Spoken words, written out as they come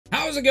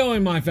How's it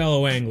going, my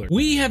fellow anglers?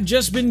 We have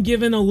just been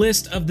given a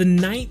list of the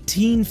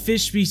 19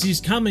 fish species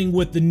coming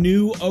with the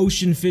new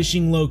ocean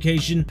fishing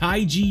location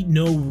Kaiji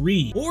no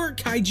Ri, or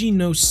Kaiji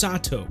no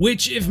Sato,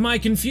 which, if my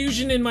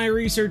confusion in my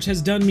research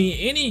has done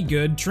me any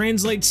good,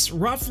 translates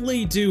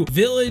roughly to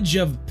Village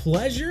of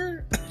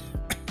Pleasure?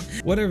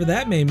 Whatever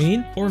that may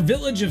mean, or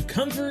Village of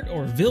Comfort,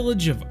 or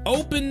Village of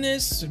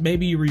Openness,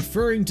 maybe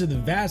referring to the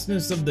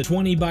vastness of the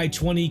 20 by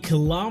 20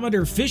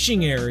 kilometer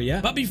fishing area.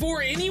 But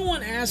before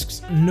anyone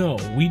asks, no,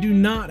 we do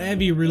not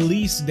have a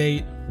release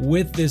date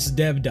with this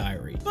dev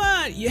diary.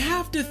 But you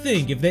have to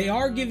think, if they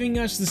are giving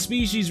us the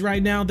species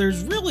right now,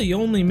 there's really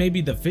only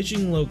maybe the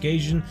fishing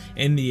location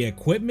and the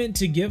equipment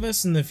to give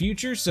us in the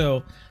future,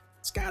 so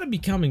it's gotta be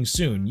coming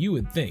soon, you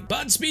would think.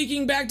 But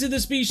speaking back to the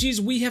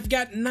species, we have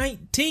got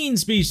 19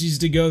 species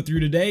to go through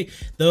today,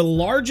 the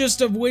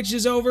largest of which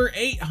is over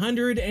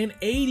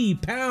 880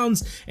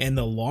 pounds, and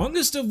the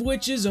longest of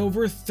which is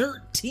over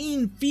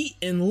 13 feet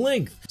in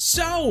length.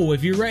 So,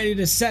 if you're ready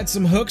to set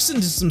some hooks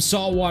into some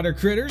saltwater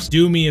critters,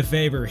 do me a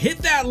favor, hit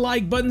that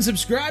like button,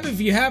 subscribe if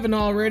you haven't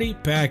already,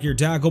 pack your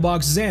tackle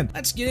boxes, and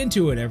let's get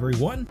into it,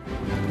 everyone.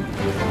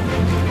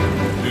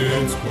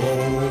 It's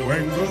Bo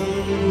Angles.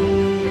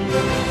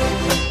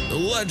 The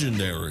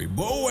legendary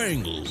Bo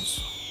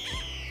Angles.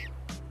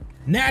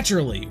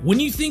 Naturally, when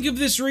you think of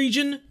this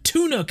region,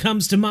 tuna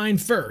comes to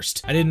mind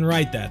first. I didn't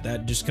write that,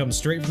 that just comes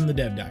straight from the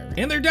dev diary.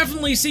 And there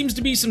definitely seems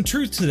to be some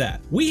truth to that.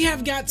 We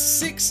have got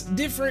 6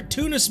 different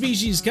tuna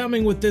species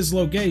coming with this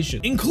location,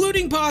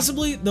 including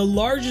possibly the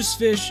largest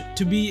fish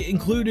to be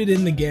included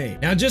in the game.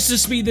 Now, just to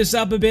speed this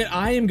up a bit,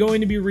 I am going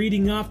to be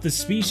reading off the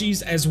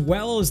species as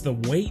well as the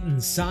weight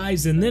and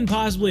size, and then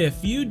possibly a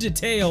few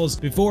details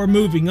before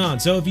moving on.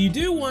 So if you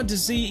do want to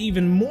see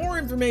even more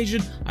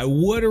information, I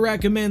would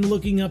recommend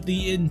looking up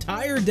the entire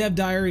dev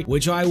diary,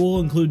 which I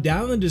will include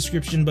down in the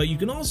description, but you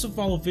can also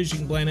follow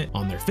Fishing Planet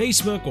on their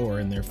Facebook or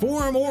in their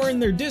forum or in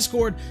their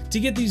Discord to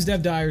get these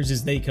dev diaries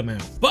as they come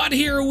out. But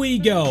here we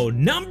go.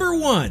 Number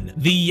 1,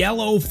 the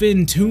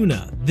yellowfin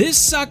tuna. This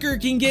sucker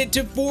can get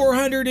to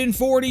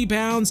 440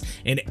 pounds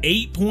and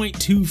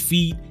 8.2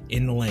 feet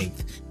in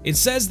length. It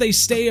says they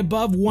stay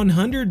above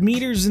 100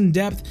 meters in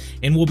depth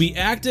and will be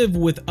active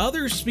with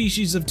other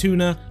species of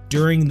tuna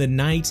during the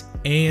night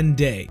and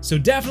day. So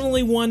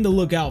definitely one to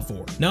look out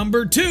for.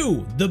 Number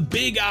 2, the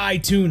big eye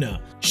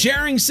tuna.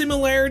 Sharing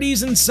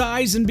similarities in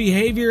size and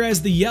behavior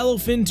as the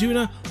yellowfin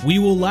tuna, we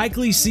will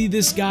likely see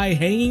this guy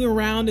hanging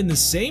around in the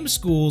same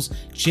schools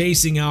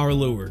chasing our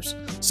lures.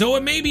 So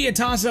it may be a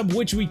toss-up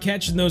which we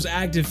catch in those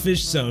active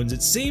fish zones.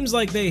 It seems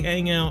like they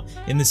hang out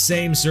in the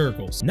same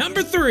circles.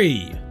 Number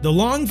 3, the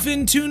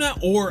longfin tuna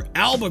or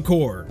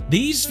albacore.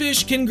 These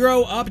fish can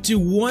grow up to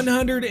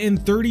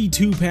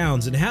 132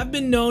 pounds and have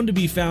been known to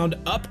be found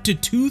up to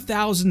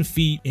 2,000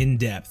 feet in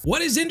depth.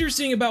 What is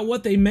interesting about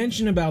what they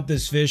mention about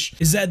this fish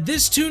is that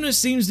this tuna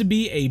seems to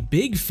be a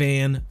big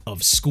fan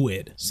of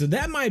squid. So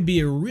that might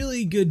be a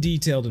really good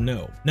detail to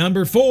know.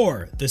 Number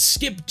 4, the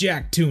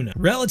skipjack tuna.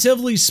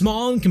 Relatively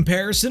small in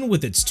comparison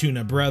with its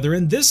tuna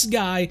brethren, this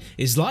guy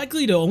is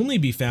likely to only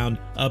be found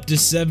up to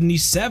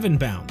 77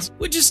 pounds,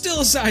 which is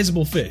still a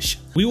sizable fish.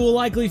 We will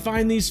likely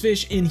find these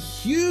fish in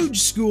huge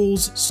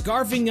schools,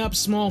 scarfing up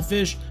small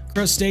fish,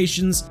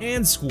 crustaceans,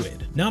 and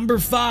squid. Number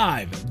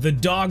 5, the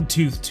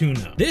dogtooth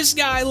tuna. This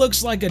guy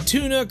looks like a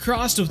tuna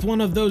crossed with one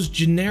of those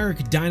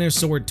generic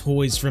dinosaur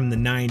toys from the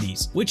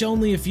 90s, which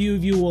only a few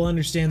of you will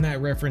understand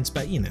that reference,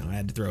 but you know, I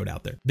had to throw it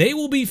out there. They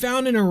will be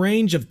found in a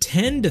range of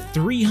 10 to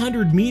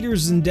 300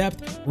 meters in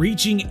depth,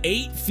 reaching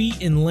 8 feet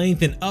in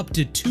length and up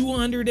to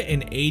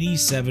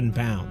 287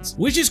 pounds,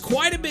 which is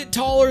quite a bit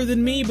taller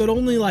than me, but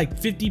only like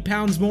 50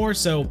 pounds more,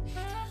 so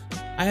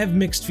I have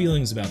mixed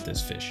feelings about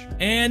this fish.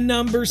 And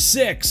number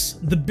 6,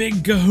 the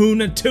big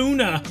kahuna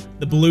tuna,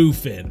 the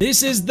bluefin.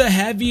 This is the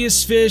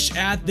heaviest fish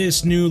at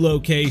this new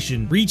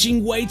location,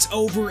 reaching weights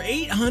over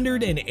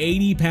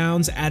 880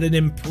 pounds at an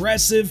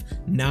impressive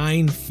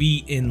 9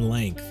 feet in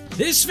length.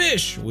 This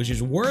fish, which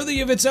is worthy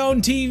of its own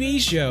TV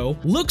show,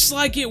 looks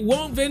like it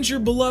won't venture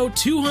below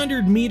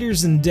 200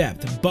 meters in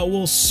depth, but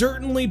will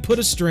certainly put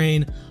a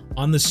strain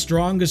on the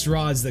strongest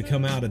rods that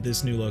come out at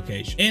this new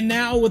location. And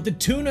now, with the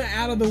tuna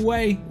out of the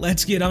way,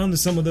 let's get on to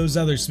some of those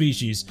other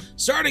species,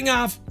 starting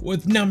off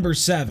with number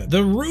 7,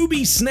 the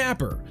ruby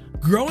snapper.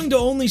 Growing to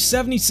only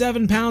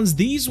 77 pounds,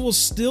 these will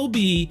still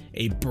be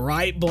a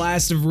bright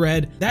blast of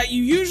red that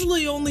you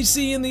usually only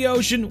see in the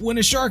ocean when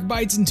a shark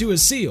bites into a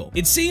seal.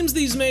 It seems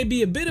these may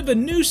be a bit of a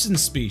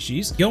nuisance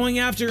species, going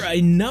after a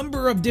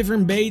number of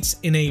different baits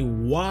in a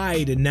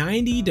wide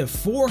 90 to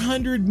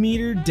 400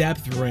 meter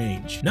depth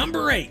range.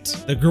 Number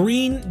 8, the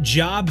green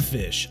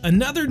jobfish.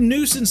 Another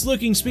nuisance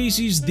looking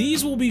species,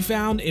 these will be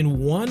found in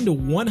 1 to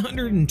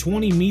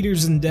 120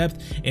 meters in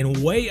depth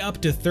and weigh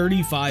up to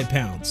 35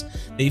 pounds.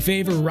 They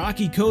favor rocky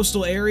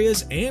coastal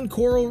areas and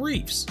coral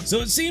reefs, so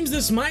it seems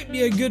this might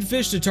be a good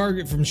fish to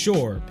target from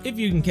shore if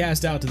you can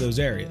cast out to those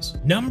areas.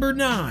 Number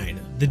 9,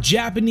 the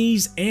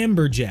Japanese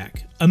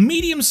amberjack. a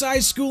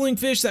medium-sized schooling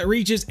fish that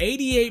reaches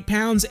 88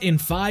 pounds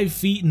and 5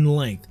 feet in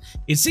length.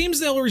 It seems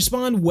they'll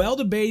respond well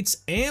to baits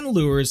and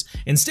lures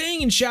and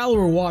staying in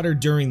shallower water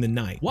during the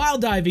night, while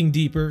diving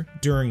deeper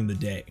during the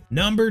day.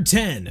 Number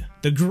 10,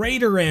 the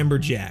greater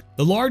amberjack.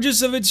 The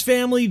largest of its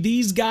family,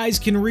 these guys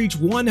can reach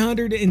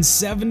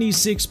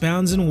 176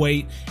 pounds in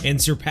weight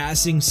and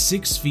surpassing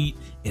 6 feet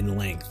in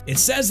length. It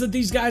says that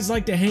these guys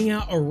like to hang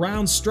out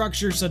around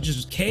structures such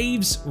as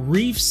caves,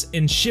 reefs,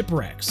 and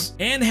shipwrecks,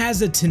 and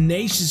has a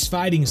tenacious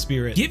fighting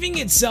spirit, giving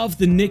itself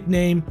the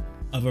nickname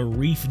of a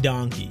reef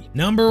donkey.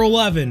 Number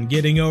 11,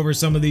 getting over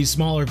some of these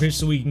smaller fish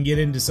so we can get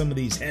into some of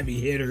these heavy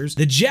hitters.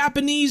 The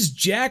Japanese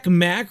jack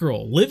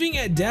mackerel, living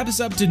at depths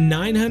up to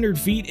 900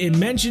 feet, it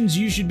mentions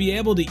you should be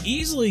able to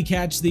easily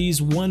catch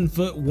these 1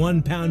 foot,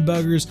 1 pound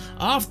buggers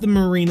off the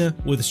marina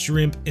with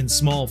shrimp and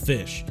small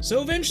fish.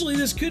 So eventually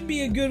this could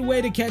be a good way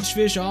to catch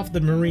fish off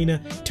the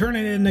marina, turn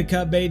it into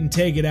cut bait and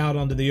take it out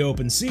onto the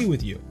open sea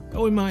with you.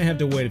 But we might have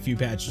to wait a few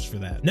patches for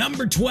that.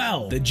 Number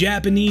 12, the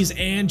Japanese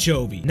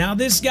anchovy. Now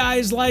this guy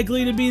is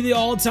likely to be the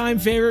all-time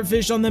favorite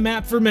fish on the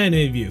map for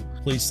many of you.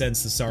 Please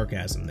sense the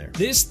sarcasm there.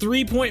 This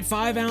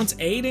 3.5 ounce,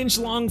 8-inch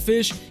long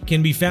fish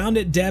can be found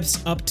at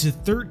depths up to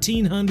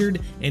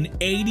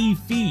 1,380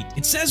 feet.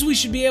 It says we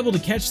should be able to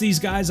catch these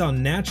guys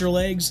on natural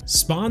eggs,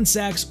 spawn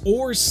sacks,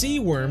 or sea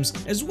worms,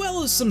 as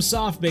well as some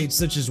soft baits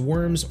such as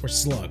worms or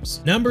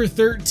slugs. Number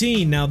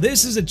 13, now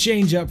this is a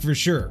change up for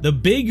sure. The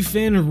big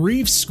fin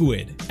reef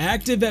squid.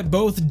 Active at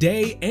both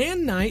day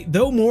and night,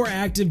 though more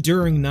active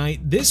during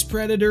night, this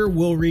predator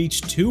will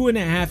reach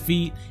 2.5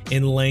 feet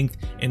in length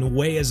and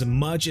weigh as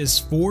much as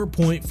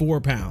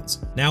 4.4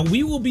 pounds. Now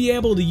we will be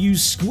able to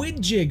use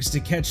squid jigs to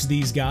catch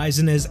these guys,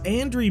 and as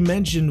Andrew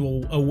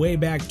mentioned way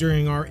back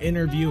during our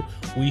interview,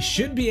 we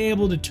should be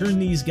able to turn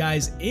these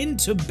guys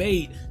into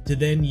bait to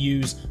then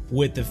use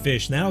with the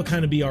fish. And that'll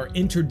kind of be our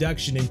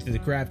introduction into the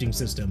crafting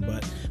system,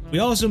 but we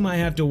also might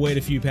have to wait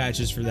a few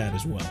patches for that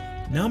as well.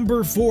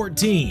 Number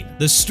 14,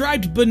 the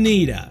striped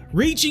bonita.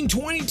 Reaching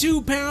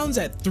 22 pounds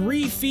at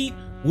 3 feet,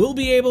 we'll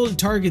be able to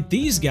target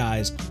these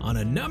guys on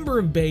a number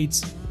of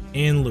baits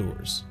and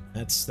lures.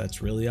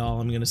 That's really all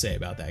I'm gonna say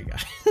about that guy.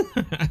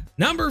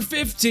 Number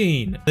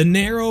 15, the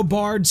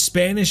narrow-barred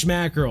Spanish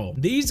mackerel.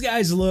 These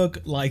guys look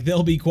like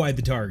they'll be quite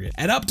the target.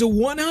 At up to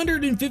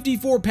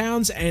 154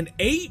 pounds and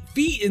 8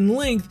 feet in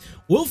length,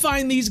 we'll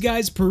find these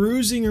guys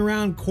perusing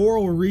around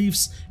coral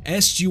reefs,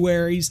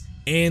 estuaries,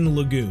 and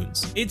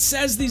lagoons. It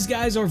says these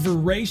guys are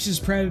voracious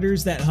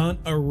predators that hunt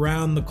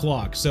around the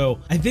clock, so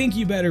I think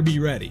you better be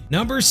ready.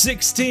 Number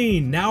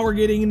 16, now we're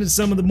getting into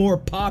some of the more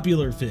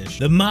popular fish.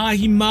 The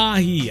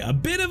mahi-mahi, a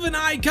bit of an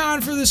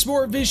icon for the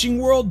sport fishing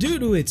world due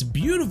to its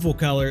beautiful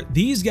color.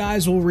 These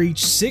guys will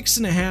reach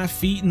 6.5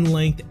 feet in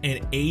length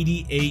and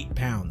 88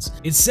 pounds.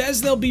 It says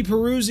they'll be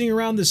perusing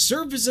around the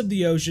surface of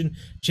the ocean,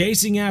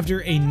 chasing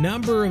after a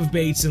number of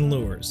baits and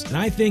lures, and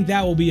I think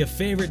that will be a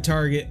favorite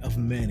target of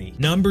many.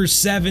 Number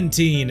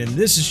 17, and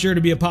this is sure to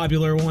be a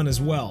popular one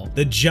as well,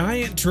 the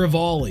giant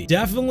trevally.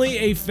 Definitely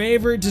a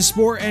favorite to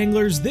sport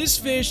anglers. This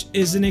fish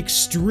is an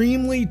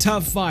extremely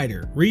tough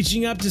fighter,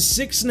 reaching up to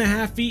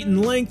 6.5 feet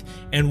in length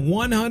and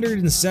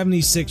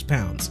 176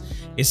 pounds.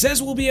 It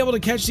says we'll be able to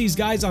catch these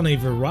guys on a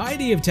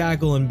variety of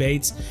tackle and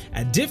baits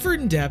at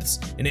different depths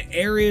and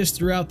areas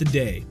throughout the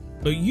day,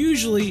 but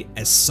usually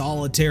as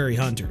solitary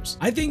hunters.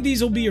 I think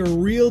these will be a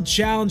real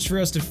challenge for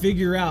us to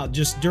figure out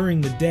just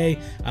during the day,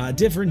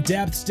 different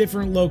depths,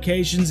 different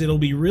locations. It'll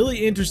be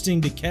really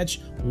interesting to catch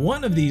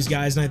one of these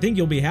guys, and I think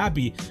you'll be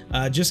happy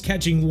just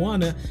catching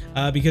one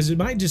because it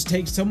might just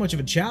take so much of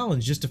a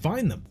challenge just to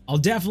find them. I'll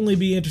definitely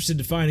be interested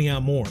in finding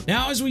out more.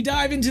 Now, as we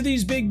dive into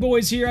these big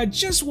boys here, I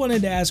just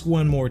wanted to ask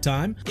one more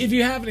time. If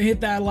you haven't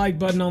hit that like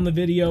button on the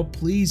video,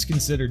 please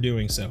consider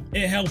doing so.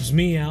 It helps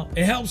me out.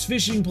 It helps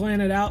Fishing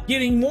Planet out,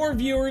 getting more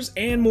viewers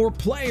and more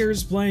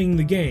players playing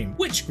the game,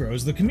 which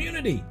grows the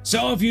community.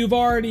 So if you've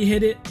already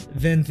hit it,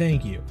 then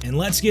thank you. And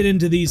let's get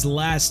into these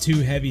last two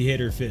heavy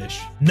hitter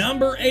fish.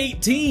 Number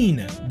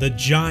 18, the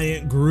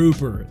giant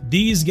grouper.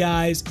 These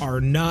guys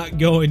are not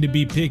going to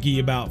be picky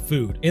about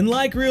food. And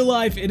like real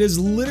life, it is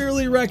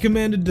literally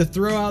recommended to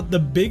throw out the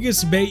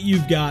biggest bait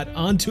you've got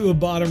onto a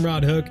bottom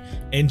rod hook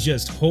and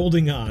just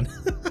holding on.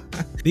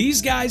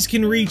 These guys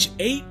can reach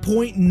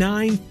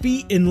 8.9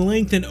 feet in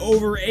length and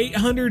over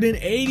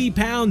 880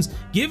 pounds,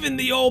 giving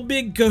the old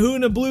big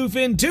kahuna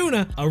bluefin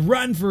tuna a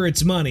run for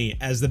its money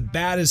as the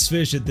baddest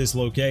fish at this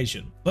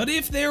location. But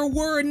if there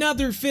were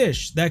another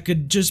fish that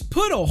could just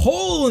put a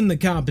hole in the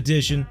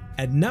competition,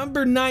 at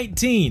number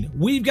 19,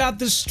 we've got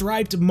the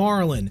striped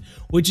marlin,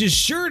 which is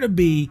sure to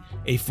be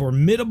a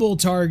formidable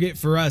target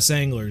for us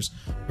anglers,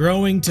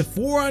 growing to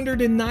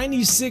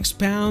 496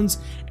 pounds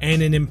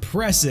and an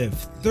impressive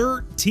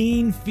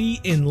 13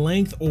 feet in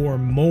length or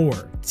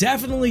more.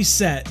 Definitely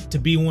set to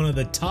be one of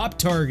the top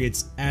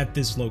targets at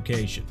this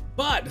location.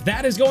 But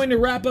that is going to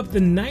wrap up the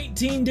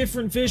 19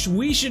 different fish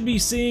we should be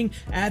seeing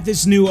at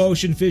this new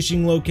ocean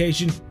fishing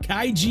location,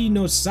 Kaiji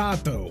no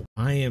Sato.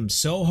 I am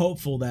so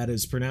hopeful that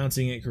is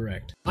pronouncing it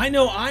correct. I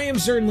know I am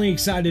certainly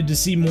excited to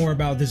see more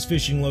about this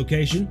fishing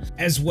location,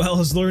 as well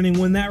as learning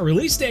when that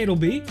release date will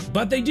be,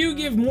 but they do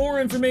give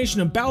more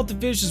information about the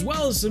fish as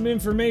well as some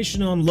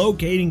information on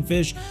locating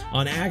fish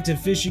on active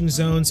fishing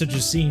zones, such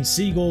as seeing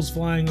seagulls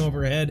flying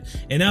overhead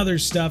and other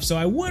stuff, so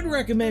I would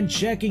recommend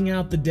checking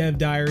out the dev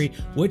diary,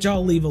 which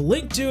I'll leave a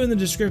link to in the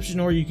description,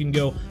 or you can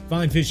go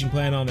find Fishing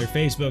Planet on their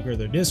Facebook or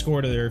their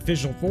Discord or their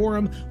official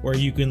forum where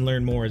you can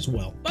learn more as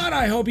well. But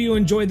I hope you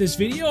enjoyed this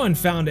video and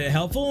found it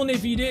helpful, and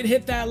if you did,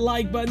 hit that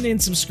like button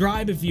and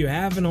subscribe if you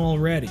haven't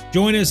already.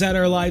 Join us at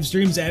our live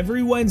streams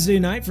every Wednesday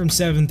night from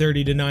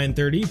 7:30 to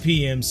 9:30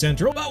 p.m.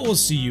 Central, but we'll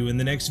see you in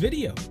the next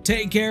video.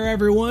 Take care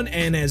everyone,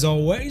 and as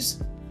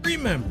always,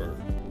 remember,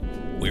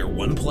 we're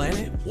one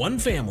planet, one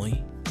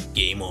family,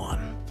 game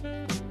on.